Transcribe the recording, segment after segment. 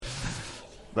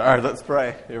All right, let's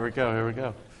pray. Here we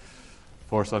go.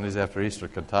 4 Sundays after Easter,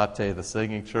 Cantate, the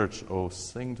singing church. Oh,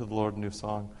 sing to the Lord a new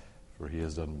song, for he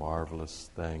has done marvelous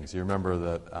things. You remember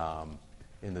that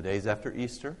in the days after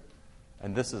Easter,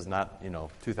 and this is not,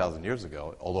 2,000 years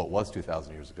ago, although it was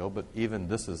 2,000 years ago, but even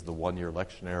this is the one-year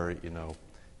lectionary,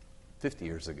 50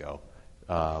 years ago.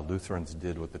 Lutherans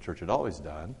did what the church had always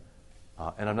done.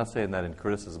 And I'm not saying that in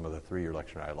criticism of the 3-year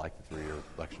lectionary. I like the 3-year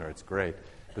lectionary. It's great.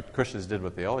 But Christians did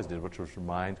what they always did, which was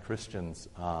remind Christians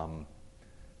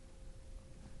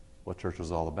what church was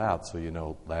all about.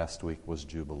 So, last week was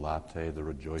Jubilate, the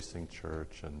rejoicing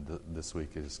church, and this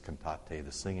week is Cantate,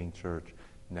 the singing church.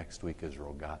 Next week is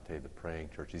Rogate, the praying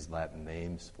church. These Latin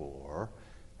names for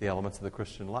the elements of the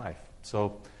Christian life.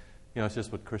 So, it's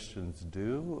just what Christians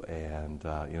do, and,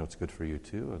 it's good for you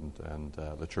too, and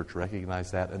the church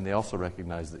recognized that, and they also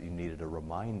recognized that you needed a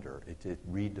reminder. It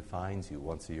redefines you.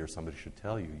 Once a year, somebody should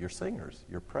tell you, you're singers,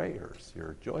 you're prayers,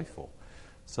 you're joyful.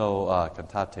 So,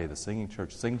 Cantate, the singing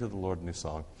church, sing to the Lord a new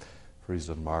song, for he's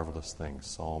done marvelous things.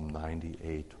 Psalm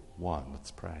 98:1.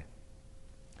 Let's pray.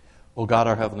 O God,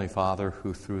 our Heavenly Father,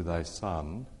 who through thy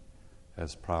Son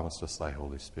has promised us thy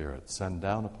Holy Spirit, send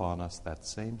down upon us that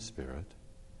same Spirit,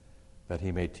 that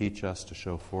he may teach us to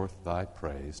show forth thy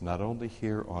praise, not only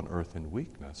here on earth in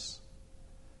weakness,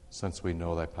 since we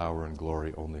know thy power and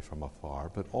glory only from afar,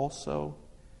 but also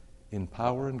in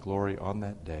power and glory on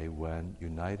that day when,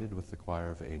 united with the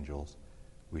choir of angels,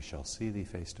 we shall see thee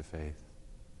face to face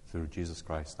through Jesus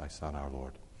Christ, thy Son, our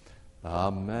Lord.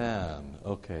 Amen.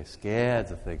 Okay,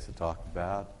 scads of things to talk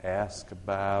about, ask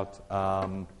about.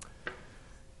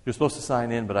 You're supposed to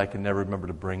sign in, but I can never remember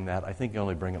to bring that. I think you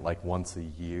only bring it like once a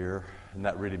year, and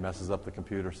that really messes up the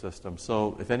computer system.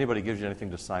 So if anybody gives you anything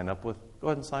to sign up with, go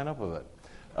ahead and sign up with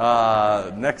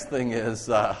it. Next thing is,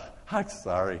 I'm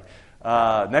sorry.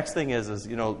 Next thing is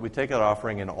we take our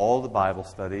offering in all the Bible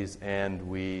studies, and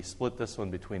we split this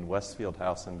one between Westfield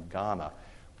House and Ghana.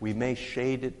 We may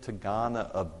shade it to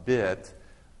Ghana a bit,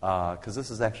 because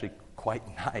this is actually quite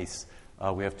nice.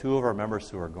 We have 2 of our members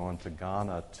who are going to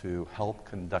Ghana to help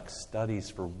conduct studies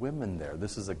for women there.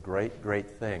 This is a great,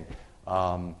 great thing.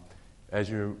 As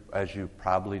you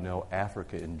probably know,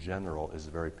 Africa in general is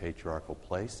a very patriarchal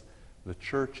place. The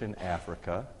church in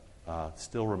Africa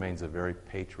still remains a very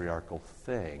patriarchal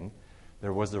thing.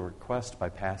 There was a request by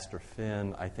Pastor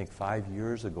Finn, I think 5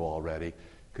 years ago already,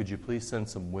 could you please send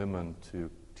some women to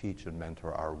teach and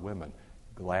mentor our women?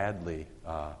 Gladly,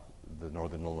 the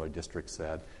Northern Illinois District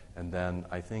said. And then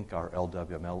I think our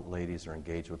LWML ladies are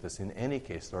engaged with this. In any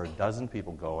case, there are 12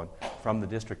 people going from the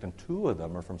district, and 2 of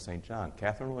them are from St. John,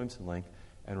 Catherine Williamson-Link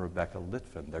and Rebecca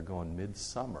Litvin. They're going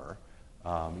midsummer. You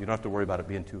don't have to worry about it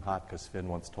being too hot, because Finn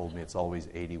once told me it's always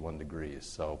 81 degrees.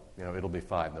 So, it'll be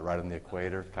fine. They're right on the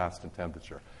equator, constant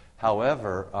temperature.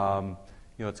 However,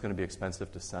 it's going to be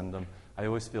expensive to send them. I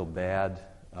always feel bad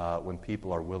when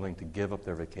people are willing to give up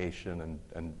their vacation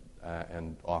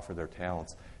and offer their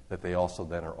talents, that they also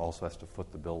then also has to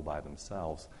foot the bill by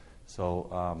themselves.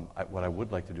 So what I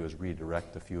would like to do is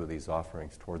redirect a few of these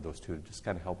offerings toward those 2 to just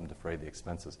kind of help them defray the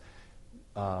expenses.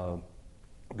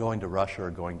 Going to Russia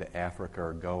or going to Africa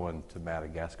or going to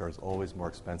Madagascar is always more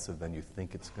expensive than you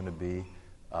think it's going to be.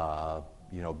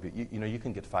 You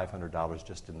can get $500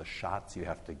 just in the shots you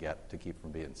have to get to keep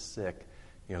from being sick.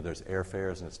 There's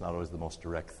airfares, and it's not always the most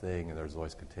direct thing, and there's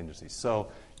always contingencies. So,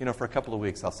 for a couple of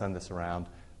weeks, I'll send this around.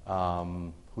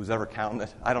 Who's ever counting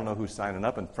it? I don't know who's signing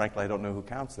up, and frankly, I don't know who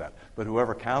counts that. But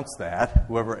whoever counts that,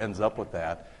 whoever ends up with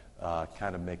that,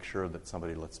 kind of make sure that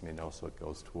somebody lets me know so it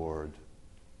goes toward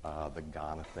the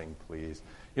Ghana thing, please.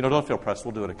 Don't feel pressed.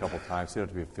 We'll do it a couple times. So you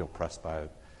don't have to feel pressed by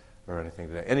it or anything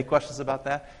today. Any questions about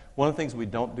that? One of the things we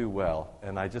don't do well,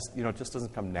 and it just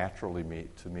doesn't come naturally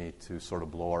to me to sort of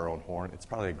blow our own horn. It's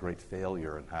probably a great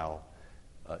failure in how,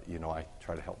 I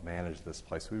try to help manage this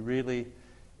place.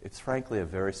 It's frankly a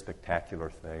very spectacular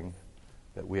thing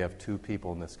that we have 2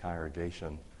 people in this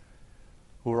congregation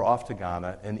who are off to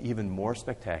Ghana, and even more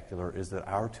spectacular is that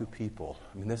our 2 people,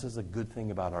 this is a good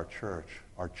thing about our church,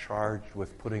 are charged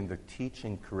with putting the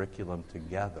teaching curriculum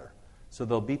together. So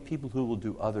there'll be people who will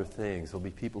do other things. There'll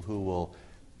be people who will,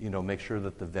 make sure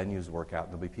that the venues work out.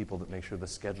 There'll be people that make sure the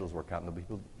schedules work out. And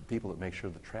there'll be people that make sure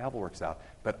the travel works out.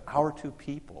 But our 2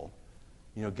 people,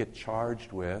 get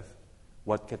charged with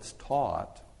what gets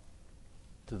taught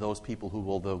to those people who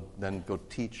will then go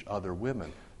teach other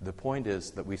women. The point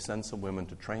is that we send some women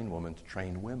to train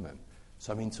women.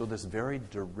 So this very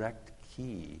direct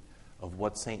key of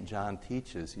what St. John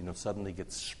teaches, suddenly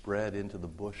gets spread into the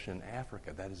bush in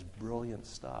Africa. That is brilliant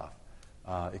stuff.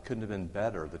 It couldn't have been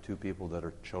better, the 2 people that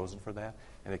are chosen for that,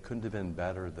 and it couldn't have been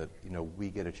better that, we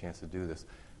get a chance to do this.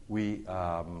 we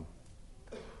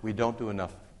don't do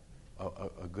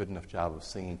a good enough job of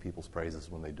singing people's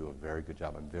praises when they do a very good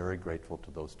job. I'm very grateful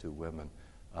to those two women,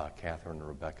 Catherine and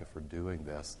Rebecca, for doing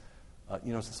this.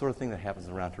 It's the sort of thing that happens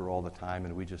around here all the time,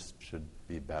 and we just should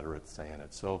be better at saying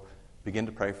it. So begin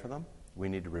to pray for them. We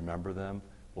need to remember them.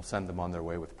 We'll send them on their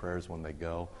way with prayers when they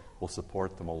go. We'll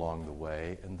support them along the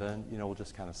way, and then, we'll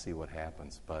just kind of see what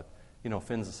happens. But,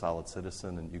 Finn's a solid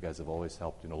citizen, and you guys have always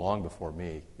helped, long before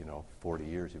me, 40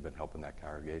 years you've been helping that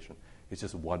congregation. It's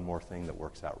just one more thing that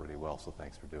works out really well, so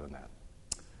thanks for doing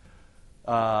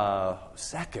that.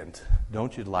 Second,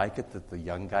 don't you like it that the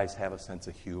young guys have a sense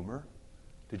of humor?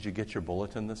 Did you get your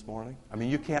bulletin this morning? I mean,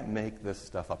 you can't make this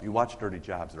stuff up. You watch Dirty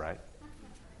Jobs, right?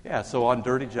 Yeah, so on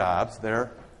Dirty Jobs,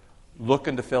 they're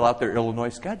looking to fill out their Illinois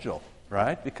schedule,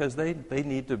 right? Because they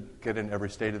need to get in every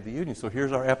state of the union. So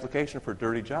here's our application for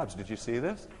Dirty Jobs. Did you see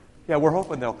this? Yeah, we're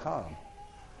hoping they'll come.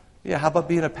 Yeah, how about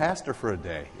being a pastor for a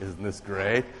day? Isn't this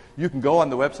great? You can go on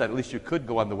the website, at least you could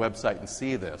go on the website and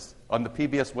see this. On the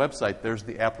PBS website, there's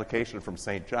the application from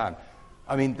St. John.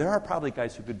 I mean, there are probably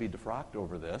guys who could be defrocked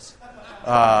over this.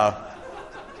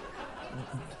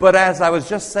 But as I was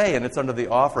just saying, it's under the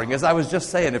offering. As I was just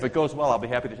saying, if it goes well, I'll be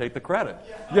happy to take the credit.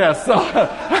 Yeah, so...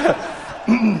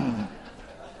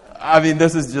 I mean,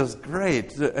 this is just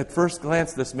great. At first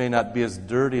glance, this may not be as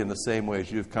dirty in the same way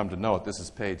as you've come to know it. This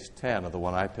is page 10 of the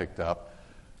one I picked up.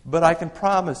 But I can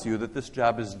promise you that this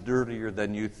job is dirtier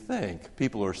than you think.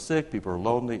 People are sick, people are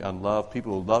lonely, unloved,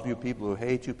 people who love you, people who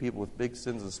hate you, people with big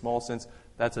sins and small sins.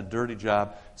 That's a dirty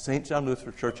job. St. John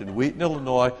Lutheran Church in Wheaton,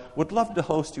 Illinois would love to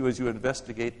host you as you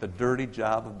investigate the dirty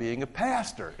job of being a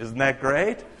pastor. Isn't that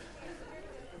great?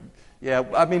 Yeah,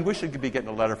 I mean, we should be getting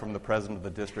a letter from the president of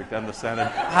the district and the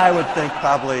Senate. I would think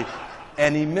probably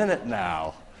any minute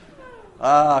now.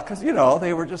 Because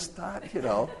they were just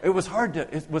it was hard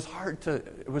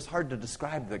to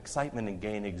describe the excitement in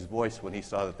Gainig's voice when he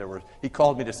saw that he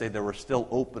called me to say there were still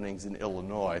openings in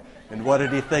Illinois, and what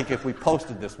did he think if we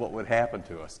posted this, what would happen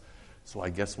to us? So I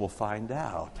guess we'll find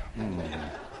out.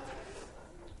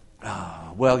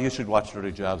 Well, you should watch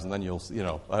Dirty Jobs, and then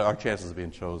our chances of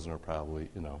being chosen are probably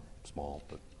small,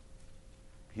 but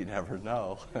you never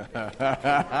know.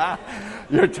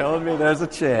 You're telling me there's a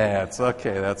chance.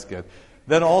 Okay, that's good.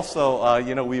 Then also,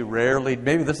 we rarely,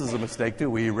 maybe this is a mistake too,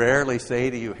 we rarely say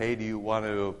to you, hey, do you want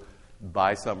to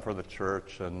buy something for the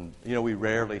church? And, we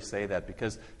rarely say that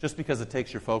because it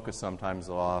takes your focus sometimes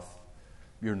off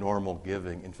your normal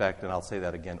giving. In fact, and I'll say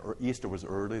that again, Easter was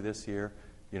early this year,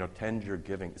 tend your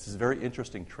giving. This is a very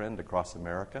interesting trend across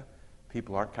America.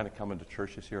 People aren't kind of coming to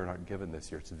church this year and aren't giving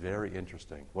this year. It's very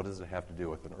interesting. What does it have to do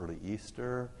with an early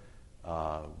Easter,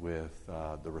 with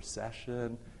the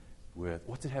recession?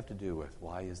 What's it have to do with?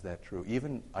 Why is that true?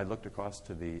 Even I looked across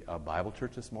to the Bible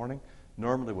church this morning.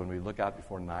 Normally when we look out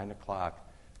before 9 o'clock,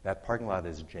 that parking lot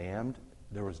is jammed.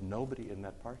 There was nobody in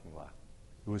that parking lot.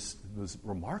 It was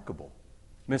remarkable.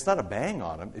 I mean, it's not a bang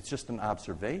on them. It's just an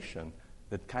observation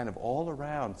that kind of all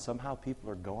around, somehow people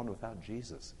are going without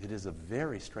Jesus. It is a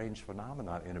very strange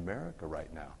phenomenon in America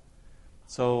right now.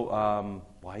 So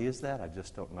why is that? I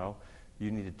just don't know. You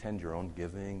need to tend your own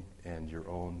giving and your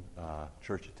own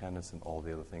church attendance and all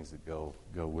the other things that go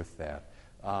with that.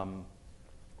 One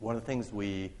of the things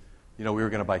we were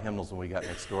going to buy hymnals when we got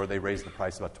next door. They raised the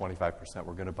price about 25%.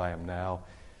 We're going to buy them now.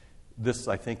 This,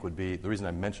 I think, would be the reason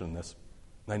I mentioned this.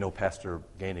 I know Pastor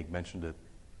Gainig mentioned it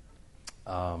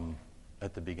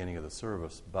at the beginning of the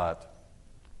service, but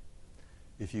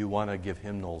if you want to give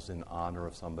hymnals in honor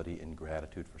of somebody, in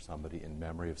gratitude for somebody, in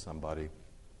memory of somebody,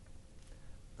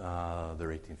 they're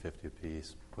 $18.50 a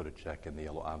piece. Put a check in the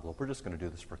yellow envelope. We're just going to do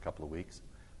this for a couple of weeks.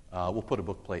 We'll put a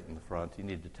book plate in the front. You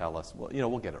need to tell us. Well,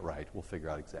 we'll get it right. We'll figure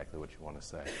out exactly what you want to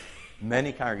say.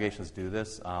 Many congregations do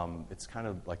this. It's kind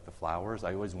of like the flowers.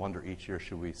 I always wonder each year,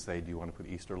 should we say, do you want to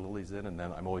put Easter lilies in? And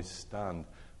then I'm always stunned.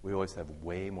 We always have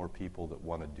way more people that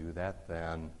want to do that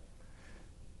than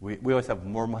we always have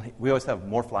more money. We always have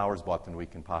more flowers bought than we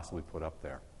can possibly put up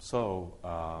there.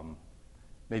 So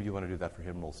maybe you want to do that for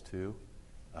hymnals too.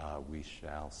 We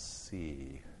shall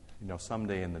see.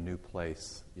 Someday in the new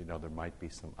place, there might be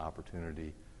some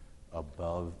opportunity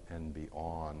above and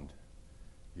beyond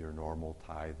your normal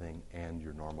tithing and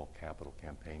your normal capital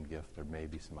campaign gift. There may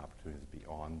be some opportunities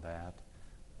beyond that.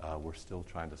 We're still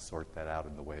trying to sort that out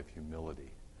in the way of humility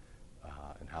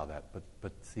and how that.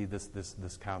 But see this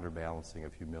counterbalancing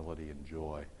of humility and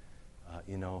joy.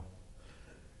 You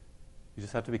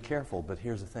just have to be careful. But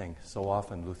here's the thing: so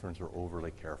often Lutherans are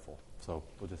overly careful. So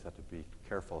we'll just have to be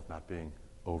careful of not being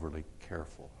overly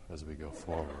careful as we go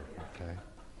forward. Okay.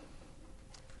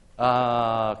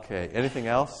 Okay. Anything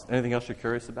else? Anything else you're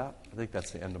curious about? I think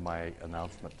that's the end of my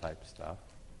announcement type stuff.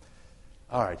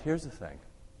 All right. Here's the thing.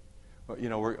 Well,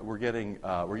 we're getting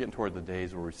toward the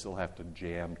days where we still have to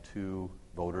jam 2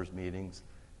 voters' meetings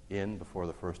in before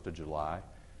the 1st of July,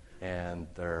 and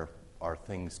there are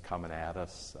things coming at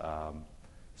us.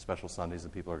 Special Sundays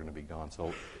and people are going to be gone.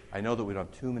 So I know that we don't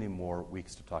have too many more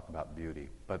weeks to talk about beauty,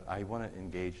 but I want to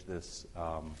engage this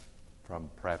from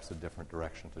perhaps a different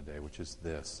direction today, which is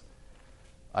this.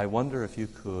 I wonder if you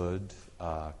could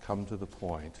come to the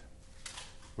point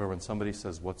where when somebody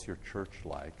says, "What's your church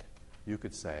like?" you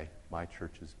could say, "My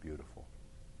church is beautiful."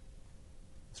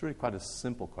 It's really quite a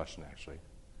simple question, actually.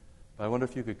 But I wonder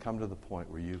if you could come to the point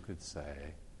where you could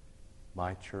say,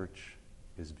 "My church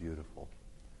is beautiful."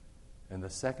 And the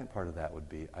second part of that would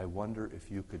be, I wonder if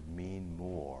you could mean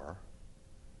more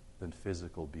than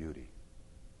physical beauty.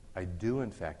 I do,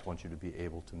 in fact, want you to be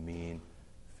able to mean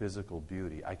physical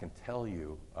beauty. I can tell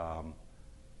you,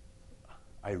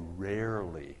 I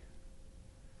rarely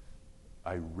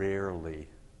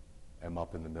am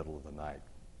up in the middle of the night.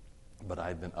 But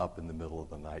I've been up in the middle of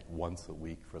the night once a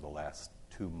week for the last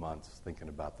 2 months thinking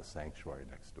about the sanctuary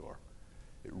next door.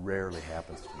 It rarely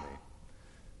happens to me.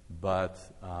 But,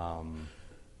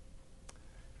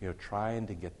 trying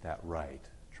to get that right,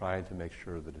 trying to make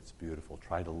sure that it's beautiful,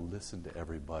 try to listen to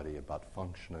everybody about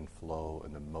function and flow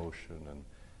and emotion and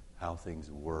how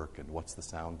things work and what's the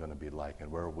sound going to be like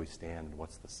and where will we stand and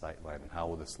what's the sight line and how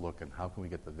will this look and how can we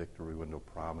get the victory window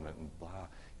prominent and blah,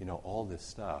 all this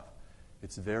stuff.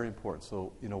 It's very important.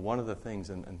 So, one of the things,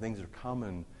 and things are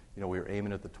coming. We were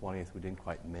aiming at the 20th. We didn't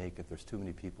quite make it. There's too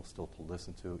many people still to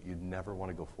listen to. You never want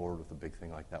to go forward with a big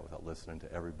thing like that without listening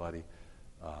to everybody.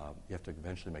 You have to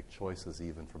eventually make choices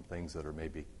even from things that are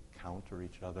maybe counter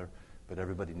each other. But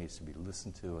everybody needs to be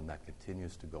listened to, and that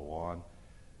continues to go on.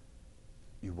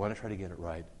 You want to try to get it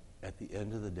right. At the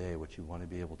end of the day, what you want to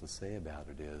be able to say about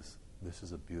it is, this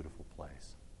is a beautiful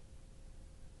place.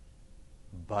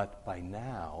 But by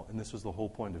now, and this was the whole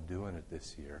point of doing it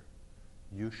this year,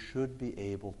 you should be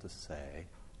able to say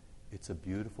it's a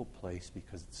beautiful place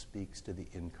because it speaks to the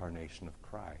incarnation of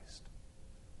Christ.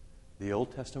 The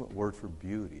Old Testament word for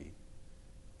beauty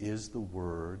is the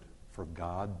word for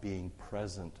God being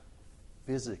present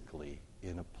physically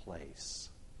in a place.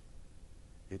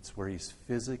 It's where he's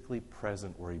physically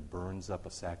present, where he burns up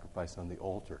a sacrifice on the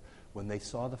altar. When they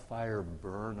saw the fire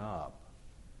burn up,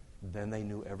 then they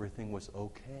knew everything was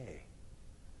okay.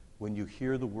 When you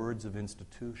hear the words of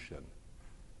institution,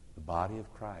 the body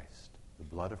of Christ, the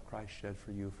blood of Christ shed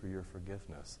for you for your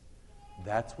forgiveness,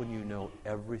 that's when you know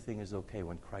everything is okay.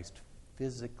 When Christ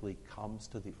physically comes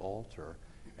to the altar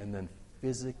and then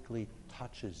physically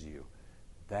touches you,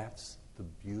 that's the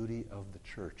beauty of the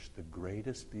church. The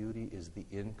greatest beauty is the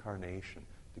incarnation.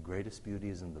 The greatest beauty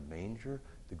is in the manger.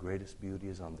 The greatest beauty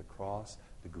is on the cross.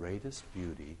 The greatest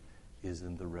beauty is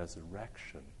in the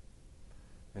resurrection.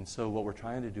 And so what we're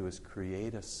trying to do is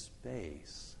create a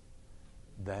space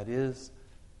that is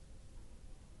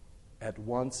at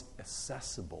once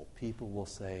accessible. People will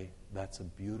say, that's a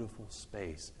beautiful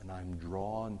space, and I'm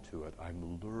drawn to it,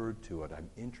 I'm lured to it, I'm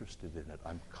interested in it,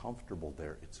 I'm comfortable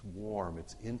there, it's warm,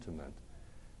 it's intimate.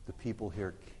 The people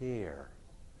here care,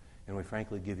 and we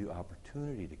frankly give you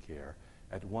opportunity to care.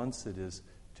 At once it is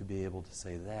to be able to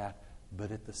say that,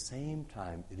 but at the same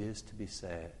time it is to be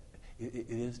said,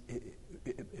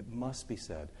 it must be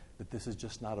said that this is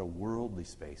just not a worldly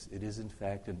space. It is in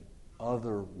fact an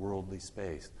otherworldly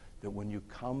space, that when you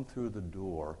come through the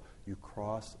door, you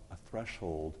cross a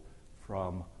threshold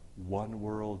from one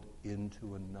world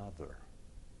into another,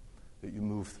 that you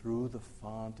move through the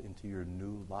font into your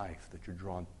new life, that you're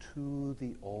drawn to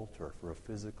the altar for a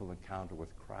physical encounter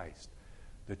with Christ,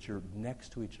 that you're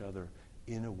next to each other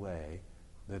in a way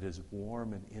that is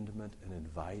warm and intimate and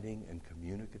inviting and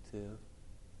communicative,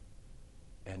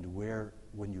 and where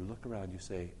when you look around you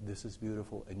say, this is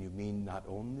beautiful, and you mean not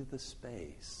only the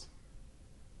space,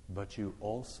 but you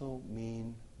also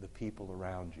mean the people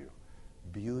around you.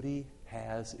 Beauty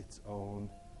has its own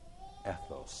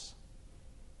ethos.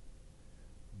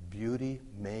 Beauty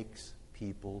makes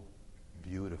people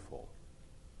beautiful.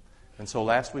 And so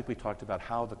last week we talked about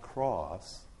how the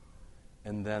cross,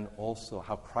 and then also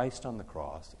how Christ on the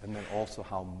cross, and then also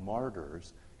how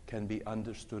martyrs can be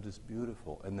understood as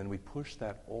beautiful. And then we push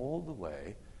that all the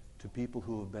way to people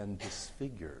who have been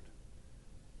disfigured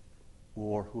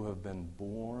or who have been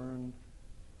born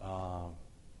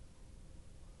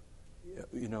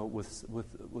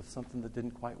with something that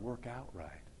didn't quite work out right,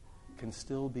 can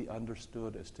still be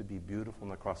understood as to be beautiful on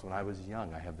the cross. When I was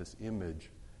young, I have this image.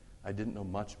 I didn't know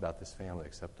much about this family,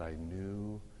 except I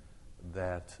knew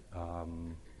that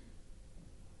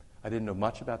I didn't know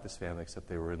much about this family except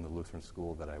they were in the Lutheran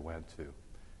school that I went to.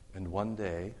 And one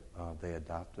day, they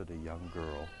adopted a young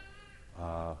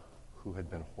girl who had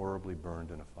been horribly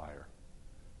burned in a fire.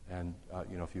 And,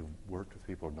 if you've worked with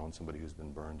people or known somebody who's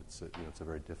been burned, it's a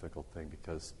very difficult thing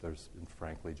because there's,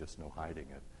 frankly, just no hiding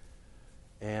it.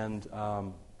 And I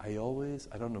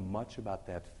don't know much about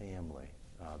that family.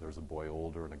 There was a boy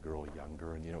older and a girl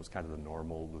younger, and, it was kind of the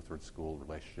normal Lutheran school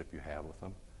relationship you have with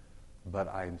them. But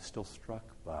I'm still struck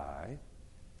by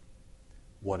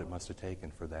what it must have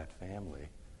taken for that family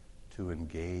to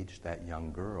engage that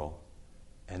young girl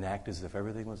and act as if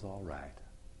everything was all right.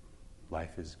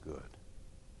 Life is good.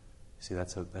 See,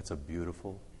 that's a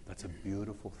beautiful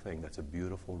thing. That's a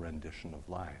beautiful rendition of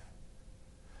life.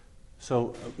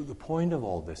 So the point of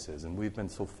all this is, and we've been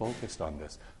so focused on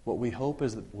this, what we hope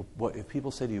is that if people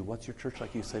say to you, what's your church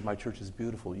like? You say, my church is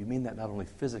beautiful. You mean that not only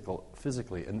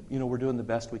physically, and we're doing the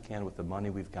best we can with the money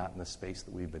we've got and the space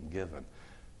that we've been given.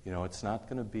 It's not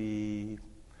going to be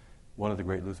one of the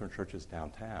great Lutheran churches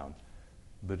downtown,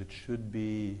 but it should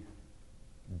be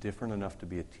different enough to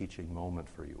be a teaching moment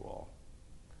for you all.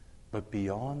 But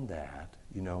beyond that,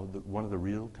 one of the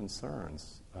real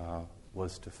concerns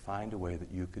was to find a way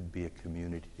that you could be a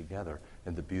community together,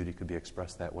 and the beauty could be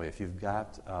expressed that way. If you've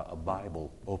got a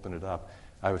Bible, open it up.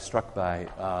 I was struck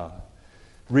by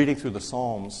reading through the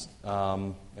Psalms,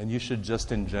 and you should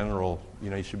just in general,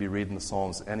 you should be reading the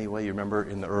Psalms anyway. You remember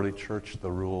in the early church,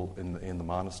 the rule in the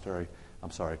monastery,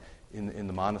 in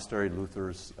the monastery,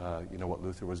 Luther's, what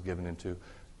Luther was given into,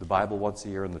 the Bible once a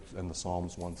year and the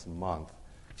Psalms once a month.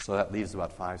 So that leaves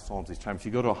about 5 Psalms each time. If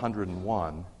you go to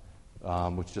 101,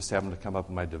 which just happened to come up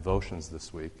in my devotions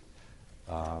this week.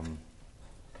 And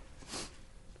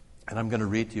I'm going to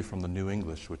read to you from the New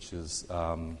English, which is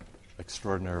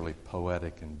extraordinarily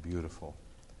poetic and beautiful.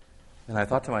 And I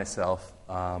thought to myself,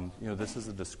 this is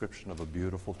a description of a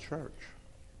beautiful church.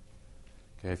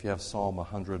 Okay, if you have Psalm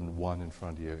 101 in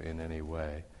front of you in any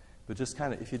way. But just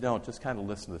kind of, if you don't, just kind of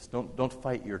listen to this. Don't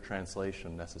fight your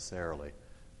translation necessarily.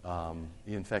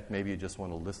 In fact, maybe you just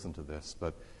want to listen to this,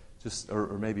 but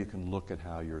or maybe you can look at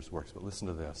how yours works. But listen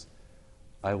to this.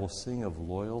 I will sing of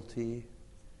loyalty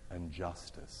and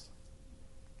justice.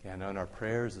 Okay, I know in our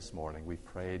prayers this morning we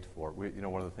prayed for.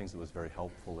 One of the things that was very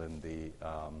helpful in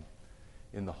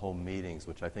the home meetings,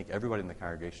 which I think everybody in the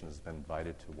congregation has been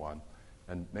invited to one,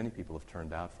 and many people have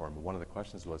turned out for them. But one of the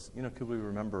questions was, could we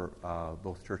remember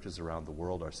both churches around the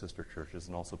world, our sister churches,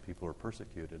 and also people who are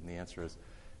persecuted? And the answer is,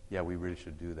 yeah, we really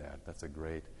should do that. That's a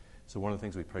great. So one of the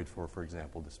things we prayed for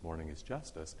example, this morning is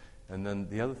justice. And then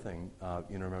the other thing,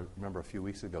 remember a few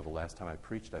weeks ago, the last time I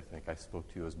preached, I think, I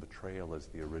spoke to you as betrayal as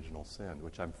the original sin,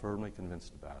 which I'm firmly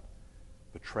convinced about.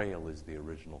 Betrayal is the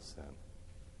original sin.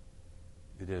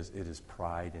 It is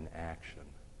pride in action.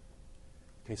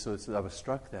 Okay, so I was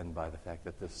struck then by the fact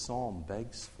that this psalm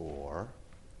begs for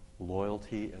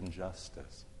loyalty and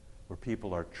justice. Where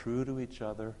people are true to each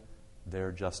other,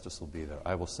 their justice will be there.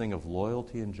 I will sing of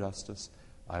loyalty and justice.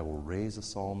 I will raise a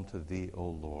psalm to thee, O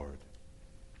Lord.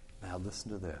 Now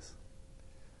listen to this.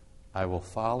 I will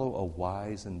follow a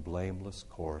wise and blameless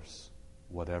course,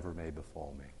 whatever may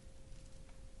befall me.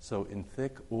 So in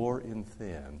thick or in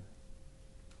thin,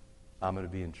 I'm going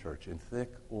to be in church. In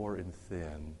thick or in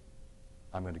thin,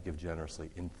 I'm going to give generously.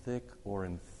 In thick or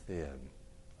in thin,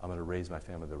 I'm going to raise my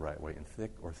family the right way. In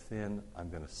thick or thin, I'm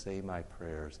going to say my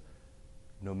prayers.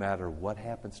 No matter what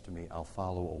happens to me, I'll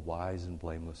follow a wise and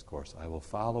blameless course. I will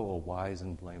follow a wise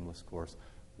and blameless course,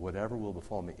 whatever will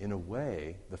befall me. In a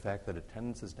way, the fact that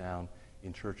attendance is down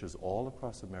in churches all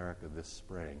across America this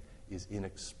spring is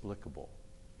inexplicable.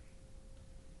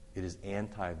 It is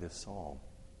anti this psalm.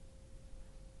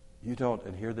 You don't,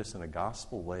 and hear this in a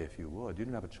gospel way if you would, you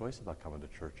don't have a choice about coming to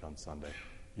church on Sunday.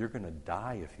 You're going to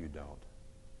die if you don't.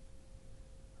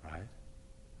 Right?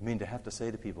 I mean, to have to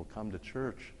say to people, come to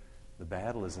church, the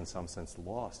battle is in some sense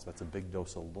lost. That's a big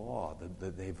dose of law.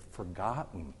 They've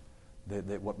forgotten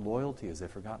what loyalty is.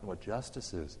 They've forgotten what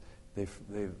justice is.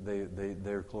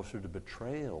 They're closer to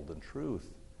betrayal than truth.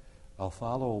 I'll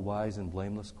follow a wise and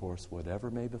blameless course,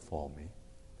 whatever may befall me.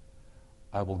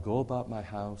 I will go about my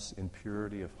house in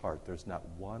purity of heart. There's not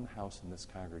one house in this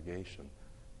congregation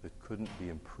that couldn't be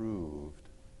improved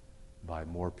by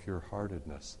more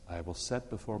pure-heartedness. I will set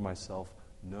before myself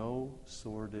no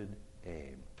sordid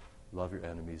aim. Love your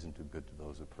enemies and do good to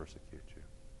those who persecute you.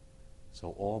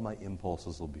 So all my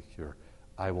impulses will be pure.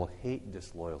 I will hate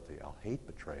disloyalty. I'll hate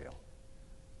betrayal.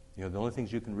 The only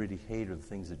things you can really hate are the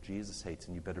things that Jesus hates,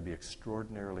 and you better be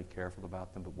extraordinarily careful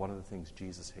about them. But one of the things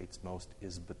Jesus hates most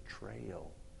is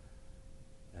betrayal.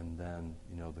 And then,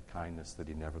 the kindness that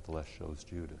he nevertheless shows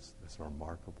Judas. This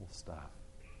remarkable stuff.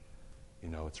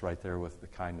 It's right there with the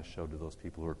kindness showed to those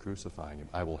people who are crucifying him.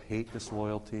 I will hate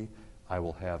disloyalty. I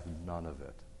will have none of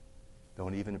it.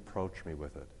 Don't even approach me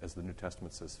with it. As the New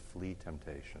Testament says, flee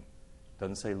temptation.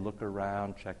 Doesn't say look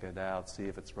around, check it out, see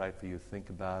if it's right for you, think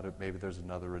about it. Maybe there's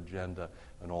another agenda,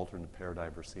 an alternate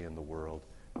paradigm for seeing the world.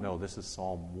 No, this is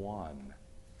Psalm 1.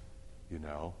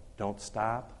 Don't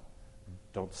stop.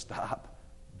 Don't stop.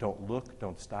 Don't look.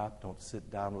 Don't stop. Don't sit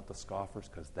down with the scoffers,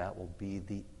 because that will be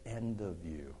the end of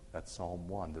you. That's Psalm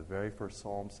 1. The very first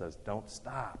psalm says, don't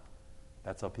stop.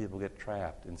 That's how people get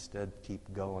trapped. Instead, keep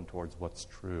going towards what's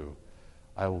true.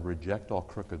 I will reject all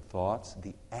crooked thoughts,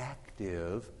 the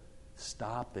active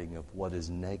stopping of what is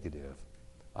negative.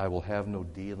 I will have no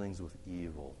dealings with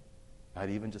evil. Not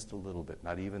even just a little bit.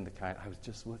 Not even the kind.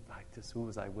 Who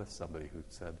was I with? Somebody who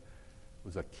said, it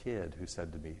was a kid who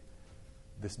said to me,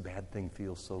 this bad thing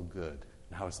feels so good.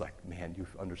 And I was like, man, you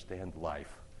understand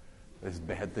life. This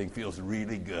bad thing feels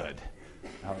really good.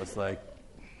 I was like,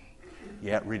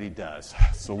 yeah, it really does.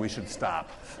 So we should stop.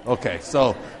 Okay,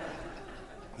 so,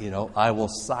 I will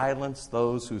silence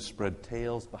those who spread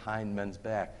tales behind men's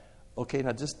back. Okay,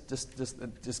 now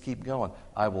just keep going.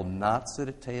 I will not sit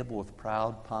at table with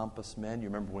proud, pompous men. You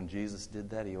remember when Jesus did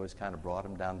that? He always kind of brought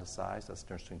them down to size. That's the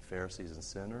difference between Pharisees and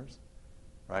sinners.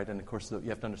 Right? And, of course, you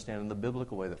have to understand in the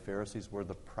biblical way that Pharisees were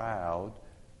the proud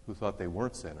who thought they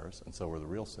weren't sinners, and so were the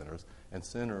real sinners, and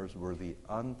sinners were the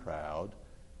unproud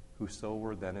who so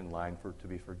were then in line to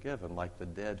be forgiven, like the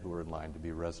dead who were in line to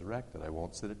be resurrected. I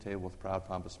won't sit at table with proud,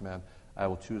 pompous men. I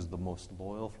will choose the most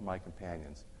loyal for my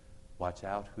companions. Watch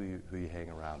out who you hang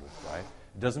around with, right?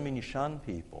 It doesn't mean you shun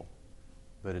people,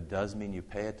 but it does mean you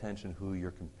pay attention who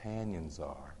your companions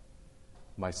are.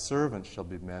 My servants shall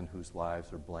be men whose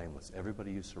lives are blameless.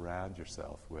 Everybody you surround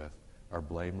yourself with are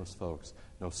blameless folks.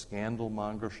 No scandal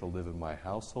monger shall live in my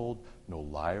household. No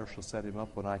liar shall set him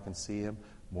up when I can see him.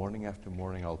 Morning after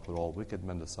morning I'll put all wicked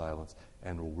men to silence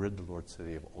and will rid the Lord's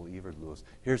city of all evildoers.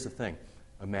 Here's the thing.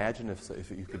 Imagine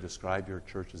if you could describe your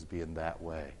church as being that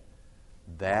way.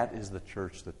 That is the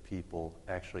church that people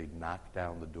actually knock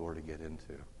down the door to get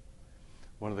into.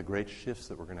 One of the great shifts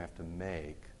that we're going to have to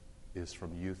make is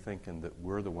from you thinking that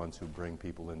we're the ones who bring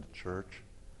people into church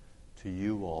to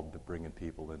you all bringing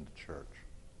people into church.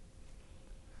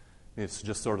 It's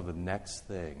just sort of the next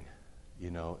thing.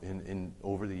 In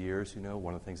over the years,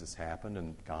 one of the things that's happened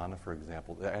in Ghana, for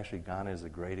example, actually Ghana is a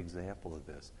great example of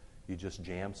this. You just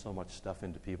jam so much stuff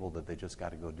into people that they just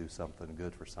got to go do something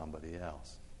good for somebody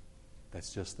else.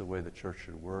 That's just the way the church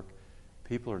should work.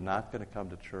 People are not going to come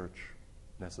to church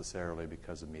necessarily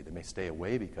because of me. They may stay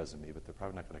away because of me, but they're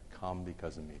probably not going to come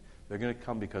because of me. They're going to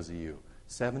come because of you.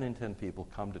 7 in 10 people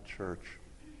come to church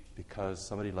because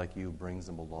somebody like you brings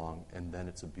them along, and then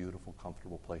it's a beautiful,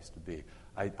 comfortable place to be.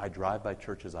 I drive by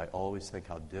churches. I always think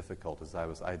how difficult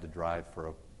I had to drive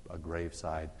for a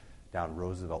graveside down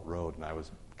Roosevelt Road, and I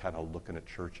was kind of looking at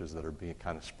churches that are being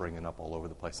kind of springing up all over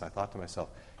the place. And I thought to myself,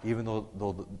 even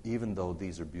though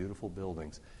these are beautiful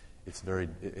buildings, it's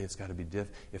got to be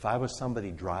different. If I was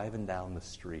somebody driving down the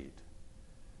street,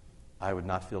 I would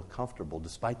not feel comfortable,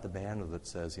 despite the banner that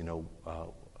says,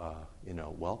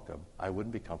 welcome. I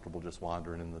wouldn't be comfortable just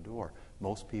wandering in the door.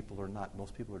 Most people are not.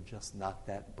 Most people are just not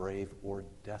that brave or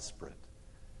desperate.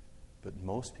 But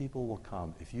most people will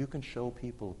come. If you can show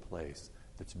people a place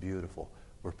that's beautiful,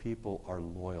 where people are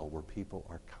loyal, where people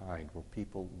are kind, where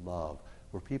people love,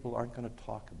 where people aren't going to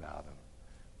talk about them,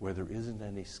 where there isn't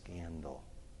any scandal,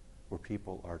 where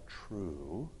people are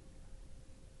true,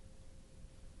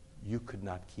 you could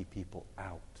not keep people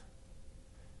out.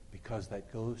 Because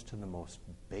that goes to the most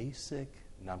basic,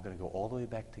 and I'm going to go all the way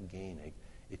back to Gainig,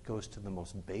 it goes to the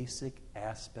most basic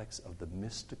aspects of the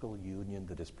mystical union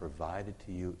that is provided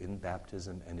to you in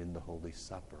baptism and in the Holy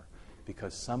Supper.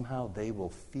 Because somehow they will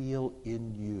feel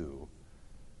in you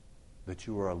that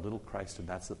you are a little Christ, and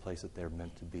that's the place that they're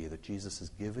meant to be. That Jesus has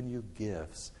given you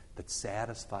gifts that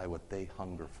satisfy what they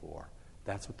hunger for.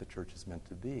 That's what the church is meant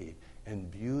to be.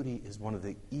 And beauty is one of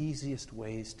the easiest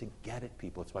ways to get at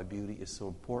people. It's why beauty is so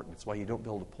important. It's why you don't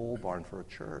build a pole barn for a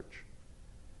church.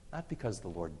 Not because the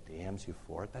Lord damns you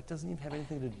for it. That doesn't even have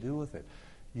anything to do with it.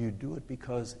 You do it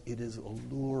because it is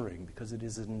alluring, because it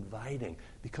is inviting,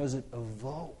 because it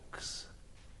evokes,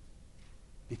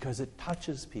 because it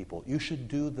touches people. You should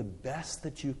do the best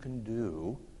that you can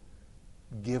do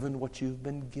given what you've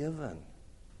been given.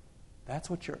 That's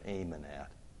what you're aiming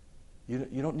at.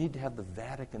 You don't need to have the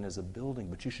Vatican as a building,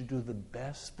 but you should do the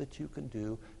best that you can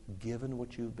do given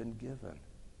what you've been given.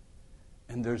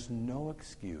 And there's no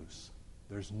excuse,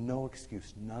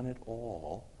 none at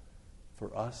all,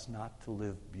 for us not to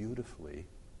live beautifully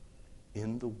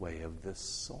in the way of this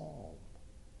psalm.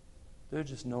 There's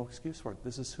just no excuse for it.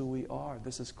 This is who we are.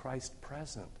 This is Christ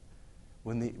present.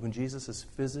 When Jesus is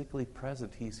physically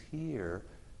present, he's here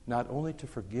not only to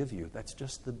forgive you, that's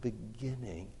just the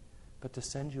beginning, but to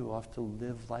send you off to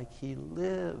live like he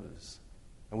lives.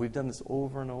 And we've done this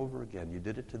over and over again. You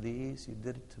did it to these, you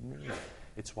did it to me.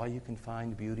 It's why you can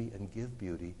find beauty and give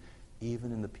beauty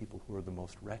even in the people who are the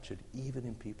most wretched, even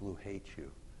in people who hate you,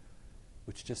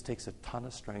 which just takes a ton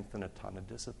of strength and a ton of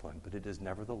discipline, but it is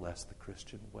nevertheless the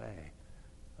Christian way.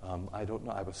 I don't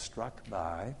know, I was struck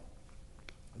by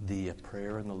the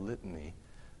prayer in the litany.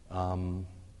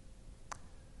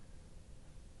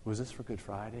 Was this for Good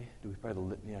Friday? Do we pray the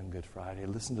litany on Good Friday?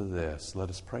 Listen to this. Let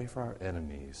us pray for our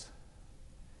enemies,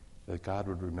 that God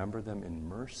would remember them in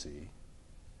mercy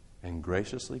and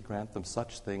graciously grant them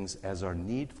such things as are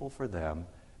needful for them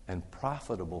and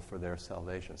profitable for their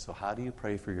salvation. So how do you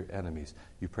pray for your enemies?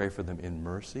 You pray for them in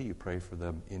mercy. You pray for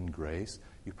them in grace.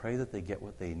 You pray that they get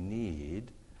what they need,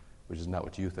 which is not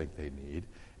what you think they need,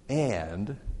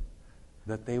 and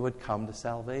that they would come to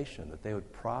salvation, that they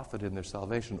would profit in their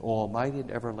salvation. Almighty and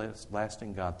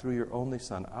everlasting God, through your only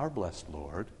Son, our blessed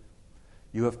Lord,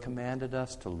 you have commanded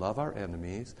us to love our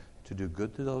enemies, to do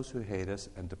good to those who hate us,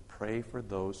 and to pray for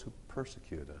those who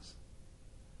persecute us.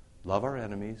 Love our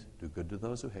enemies, do good to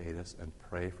those who hate us, and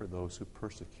pray for those who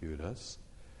persecute us.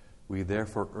 We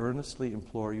therefore earnestly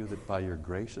implore you that by your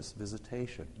gracious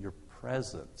visitation, your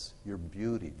presence, your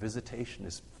beauty, visitation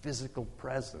is physical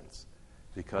presence.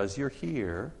 Because you're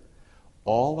here,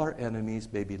 all our enemies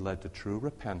may be led to true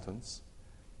repentance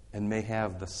and may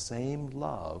have the same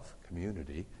love,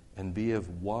 community, and be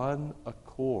of one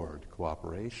accord,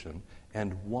 cooperation,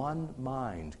 and one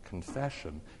mind,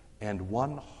 confession, and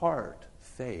one heart,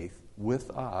 faith, with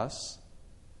us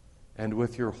and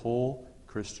with your whole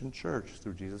Christian church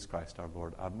through Jesus Christ our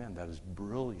Lord. Amen. That is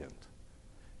brilliant.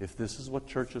 If this is what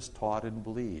churches taught and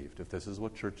believed, if this is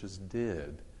what churches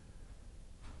did,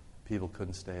 people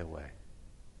couldn't stay away.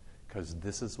 Because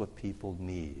this is what people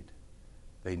need.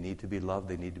 They need to be loved,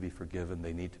 they need to be forgiven,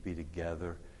 they need to be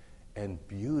together. And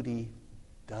beauty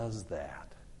does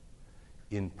that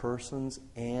in persons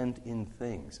and in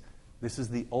things. This is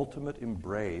the ultimate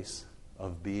embrace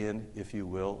of being, if you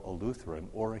will, a Lutheran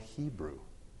or a Hebrew.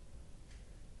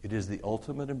 It is the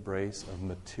ultimate embrace of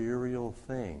material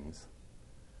things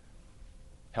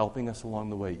helping us along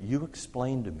the way. You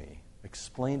explain to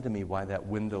me why that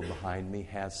window behind me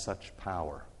has such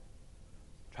power.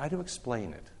 Try to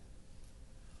explain it.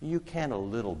 You can a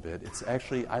little bit. It's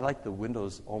actually, I like the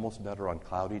windows almost better on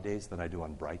cloudy days than I do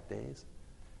on bright days.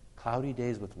 Cloudy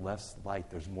days with less light,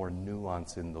 there's more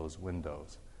nuance in those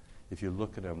windows. If you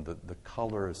look at them, the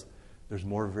colors, there's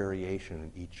more variation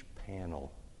in each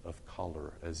panel of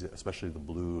color, especially the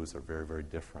blues are very, very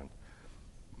different.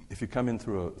 If you come in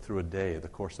through a day, the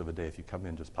course of a day, if you come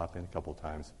in, just pop in a couple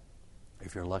times.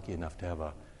 If you're lucky enough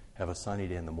to have a sunny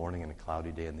day in the morning and a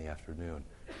cloudy day in the afternoon,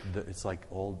 it's like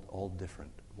all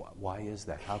different. Why is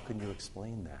that? How can you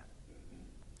explain that?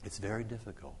 It's very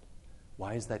difficult.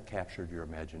 Why has that captured your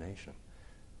imagination?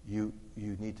 You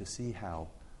need to see how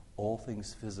all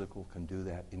things physical can do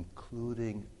that,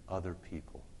 including other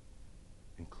people.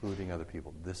 Including other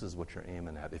people. This is what you're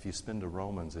aiming at. If you spin to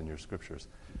Romans in your scriptures,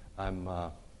 I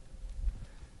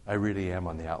really am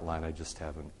on the outline. I just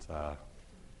haven't.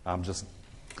 I'm just.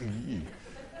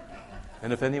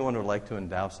 And if anyone would like to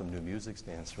endow some new music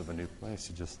stands for the new place,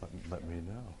 you just let me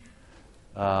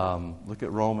know. Look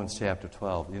at Romans chapter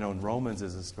 12. You know, in Romans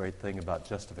is this great thing about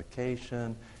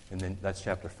justification, and then that's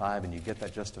chapter 5, and you get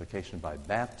that justification by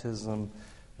baptism,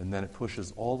 and then it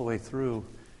pushes all the way through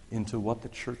into what the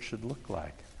church should look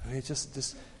like. I mean,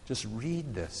 just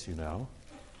read this, you know.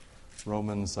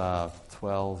 Romans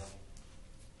 12.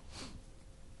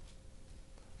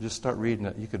 Just start reading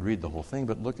it. You could read the whole thing,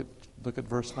 but look at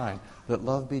verse 9. Let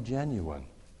love be genuine.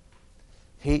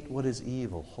 Hate what is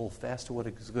evil. Hold fast to what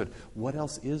is good. What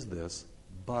else is this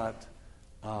but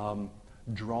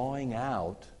drawing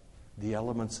out the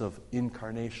elements of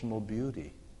incarnational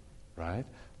beauty, right?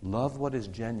 Love what is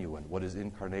genuine, what is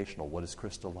incarnational, what is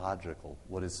Christological,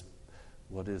 what is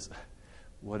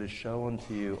shown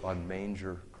to you on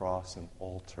manger, cross, and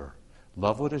altar.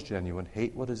 Love what is genuine,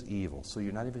 hate what is evil. So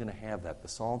you're not even going to have that. The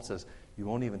Psalm says you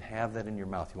won't even have that in your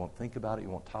mouth. You won't think about it. You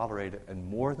won't tolerate it. And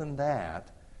more than that,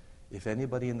 if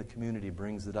anybody in the community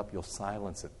brings it up, you'll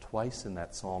silence it. Twice in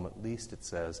that Psalm, at least, it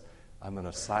says, I'm going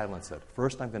to silence it.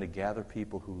 First, I'm going to gather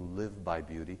people who live by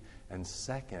beauty. And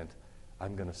second,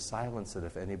 I'm going to silence it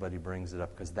if anybody brings it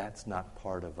up, because that's not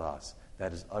part of us.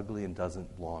 That is ugly and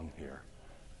doesn't belong here.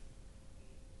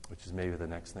 Which is maybe the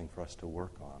next thing for us to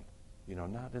work on. You know,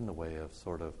 not in the way of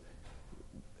sort of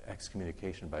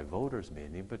excommunication by voters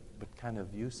maybe, but kind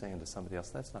of you saying to somebody else,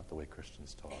 that's not the way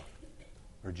Christians talk.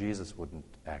 Or Jesus wouldn't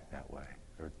act that way.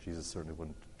 Or Jesus certainly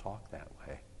wouldn't talk that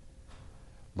way.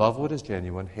 Love what is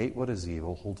genuine, hate what is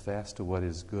evil, hold fast to what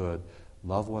is good,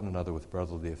 love one another with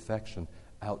brotherly affection,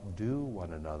 outdo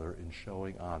one another in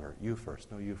showing honor. You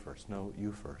first, no, you first, no,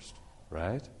 you first.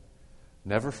 Right?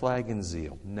 Never flag in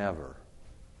zeal. Never.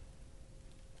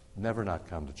 Never not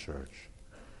come to church.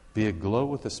 Be aglow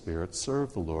with the Spirit.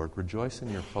 Serve the Lord. Rejoice in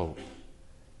your hope.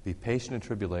 Be patient in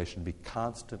tribulation. Be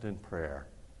constant in prayer.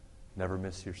 Never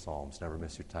miss your psalms. Never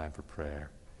miss your time for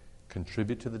prayer.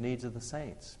 Contribute to the needs of the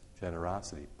saints.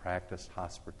 Generosity. Practice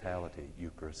hospitality.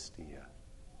 Eucharistia.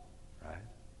 Right?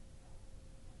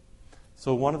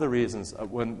 So one of the reasons,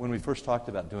 when we first talked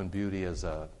about doing beauty as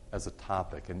a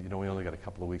topic, and we only got a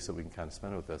couple of weeks that we can kind of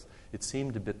spend with this, it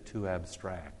seemed a bit too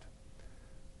abstract.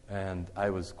 And I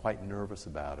was quite nervous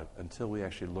about it until we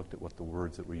actually looked at what the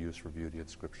words that were used for beauty in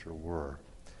Scripture were.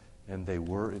 And they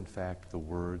were, in fact,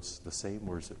 the same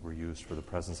words that were used for the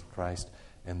presence of Christ.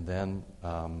 And then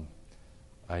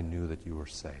I knew that you were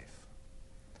safe.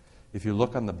 If you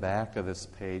look on the back of this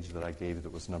page that I gave you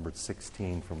that was numbered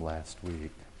 16 from last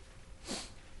week,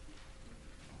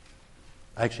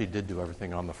 I actually did do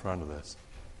everything on the front of this.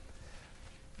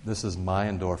 This is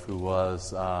Meyendorff, who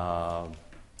was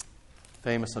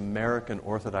famous American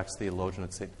Orthodox theologian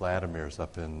at St. Vladimir's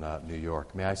up in New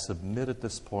York. May I submit at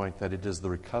this point that it is the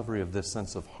recovery of this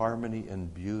sense of harmony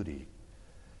and beauty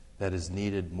that is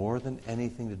needed more than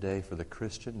anything today for the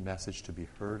Christian message to be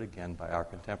heard again by our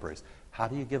contemporaries. How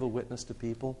do you give a witness to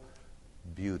people?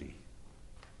 Beauty.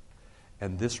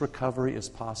 And this recovery is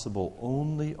possible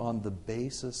only on the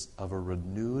basis of a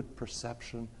renewed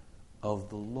perception of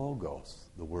the Logos,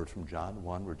 the word from John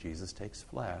 1 where Jesus takes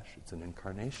flesh, it's an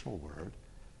incarnational word,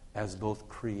 as both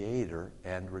creator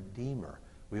and redeemer.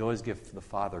 We always give the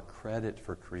Father credit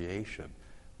for creation,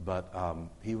 but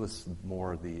he was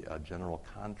more the general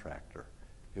contractor.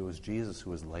 It was Jesus who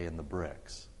was laying the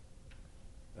bricks.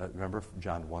 Remember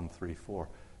John 1, 3, 4.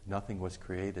 Nothing was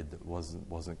created that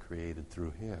wasn't created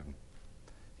through him.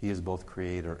 He is both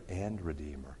creator and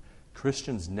redeemer.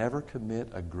 Christians never commit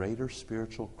a greater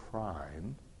spiritual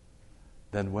crime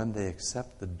than when they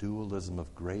accept the dualism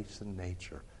of grace and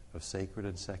nature, of sacred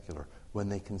and secular, when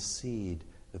they concede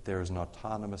that there is an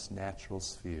autonomous natural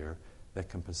sphere that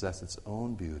can possess its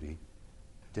own beauty,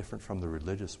 different from the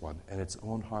religious one, and its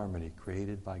own harmony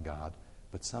created by God,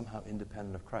 but somehow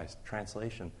independent of Christ.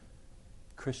 Translation,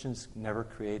 Christians never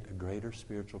create a greater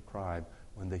spiritual crime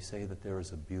when they say that there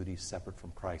is a beauty separate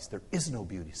from Christ. There is no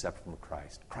beauty separate from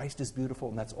Christ. Christ is beautiful,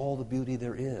 and that's all the beauty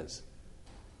there is.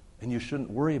 And you shouldn't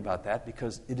worry about that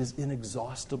because it is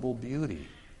inexhaustible beauty.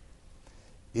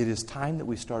 It is time that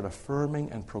we start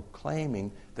affirming and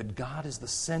proclaiming that God is the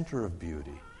center of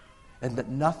beauty and that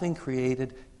nothing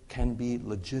created can be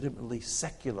legitimately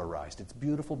secularized. It's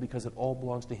beautiful because it all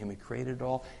belongs to Him. He created it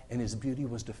all, and His beauty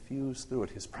was diffused through it.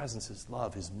 His presence, His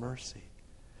love, His mercy.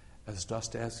 As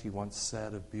Dostoevsky once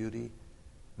said of beauty,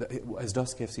 as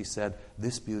Dostoevsky said,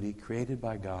 this beauty created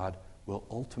by God will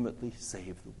ultimately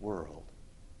save the world.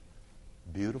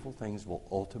 Beautiful things will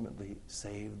ultimately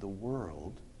save the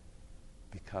world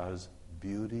because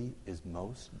beauty is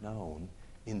most known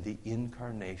in the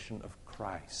incarnation of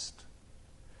Christ.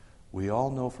 We all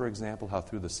know, for example, how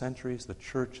through the centuries the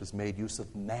church has made use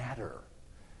of matter,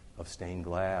 of stained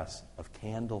glass, of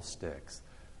candlesticks,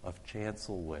 of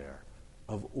chancellware,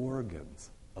 of organs,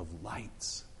 of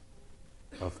lights,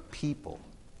 of people,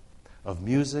 of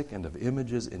music and of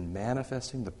images in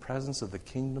manifesting the presence of the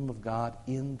kingdom of God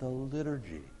in the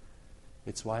liturgy.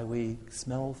 It's why we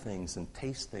smell things and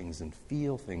taste things and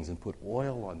feel things and put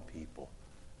oil on people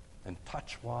and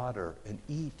touch water and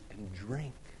eat and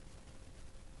drink.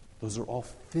 Those are all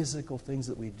physical things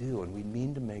that we do, and we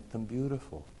mean to make them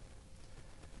beautiful.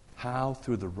 How,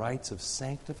 through the rites of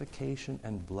sanctification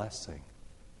and blessing,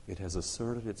 it has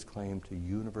asserted its claim to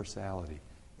universality,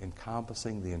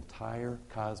 encompassing the entire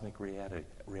cosmic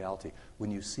reality.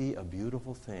 When you see a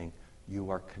beautiful thing,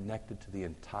 you are connected to the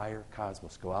entire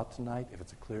cosmos. Go out tonight, if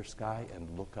it's a clear sky,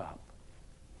 and look up.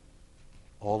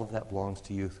 All of that belongs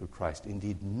to you through Christ.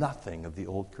 Indeed, nothing of the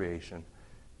old creation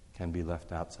can be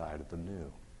left outside of the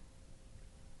new.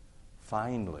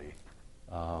 Finally,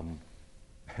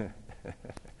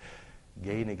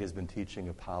 Gainig has been teaching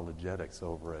apologetics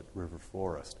over at River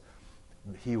Forest.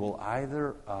 He will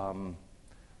either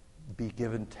be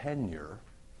given tenure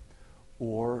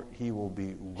or he will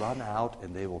be run out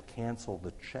and they will cancel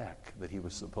the check that he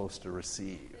was supposed to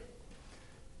receive.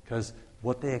 Because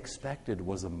what they expected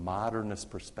was a modernist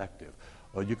perspective.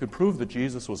 You can prove that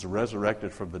Jesus was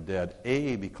resurrected from the dead,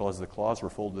 A, because the claws were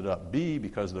folded up, B,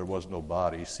 because there was no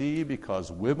body, C, because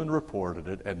women reported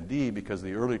it, and D, because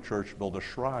the early church built a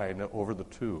shrine over the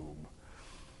tomb.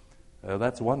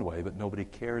 That's one way, but nobody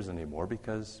cares anymore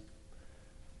because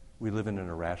we live in an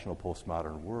irrational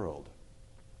postmodern world.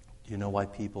 Do you know why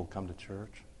people come to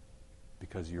church?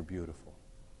 Because you're beautiful.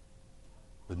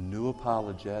 The new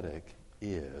apologetic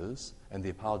is, and the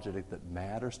apologetic that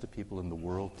matters to people in the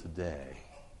world today,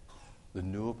 the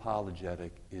new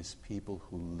apologetic is people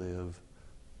who live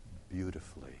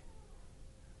beautifully,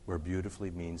 where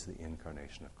beautifully means the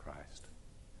incarnation of Christ.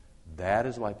 That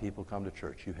is why people come to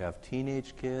church. You have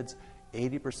teenage kids,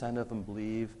 80% of them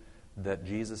believe that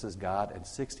Jesus is God, and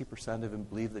 60% of them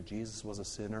believe that Jesus was a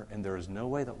sinner, and there is no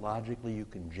way that logically you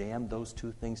can jam those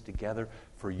two things together.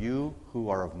 For you who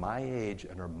are of my age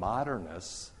and are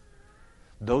modernists,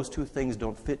 those two things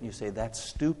don't fit, and you say, that's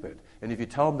stupid. And if you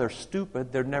tell them they're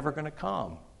stupid, they're never going to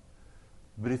come.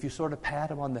 But if you sort of pat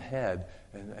them on the head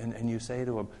and you say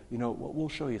to them, we'll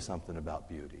show you something about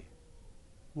beauty.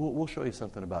 We'll show you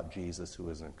something about Jesus who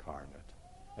is incarnate.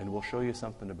 And we'll show you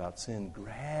something about sin.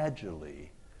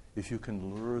 Gradually, if you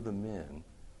can lure them in,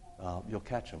 you'll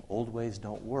catch them. Old ways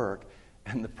don't work.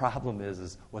 And the problem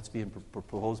is what's being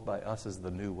proposed by us as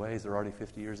the new ways. They're already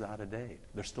 50 years out of date.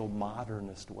 They're still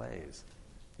modernist ways.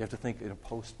 You have to think in a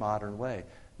postmodern way.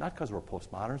 Not because we're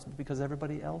postmoderns, but because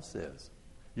everybody else is.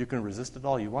 You can resist it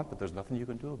all you want, but there's nothing you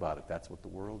can do about it. That's what the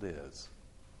world is.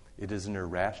 It is an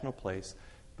irrational place,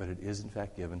 but it is in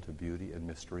fact given to beauty and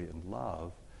mystery and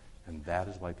love, and that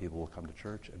is why people will come to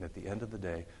church. And at the end of the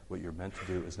day, what you're meant to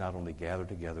do is not only gather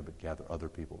together, but gather other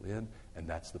people in, and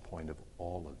that's the point of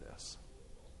all of this.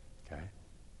 Okay?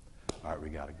 All right, we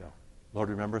got to go. Lord,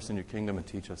 remember us in your kingdom and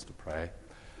teach us to pray.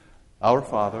 Our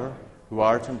Father, who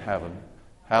art in heaven,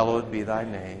 hallowed be thy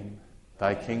name.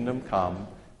 Thy kingdom come,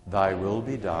 thy will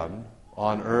be done,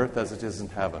 on earth as it is in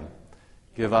heaven.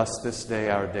 Give us this day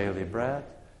our daily bread,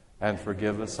 and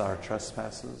forgive us our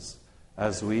trespasses,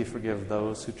 as we forgive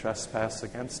those who trespass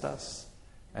against us.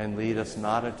 And lead us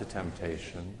not into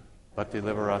temptation, but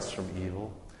deliver us from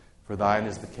evil. For thine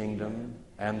is the kingdom,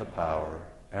 and the power,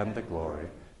 and the glory,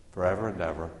 forever and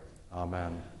ever.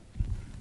 Amen.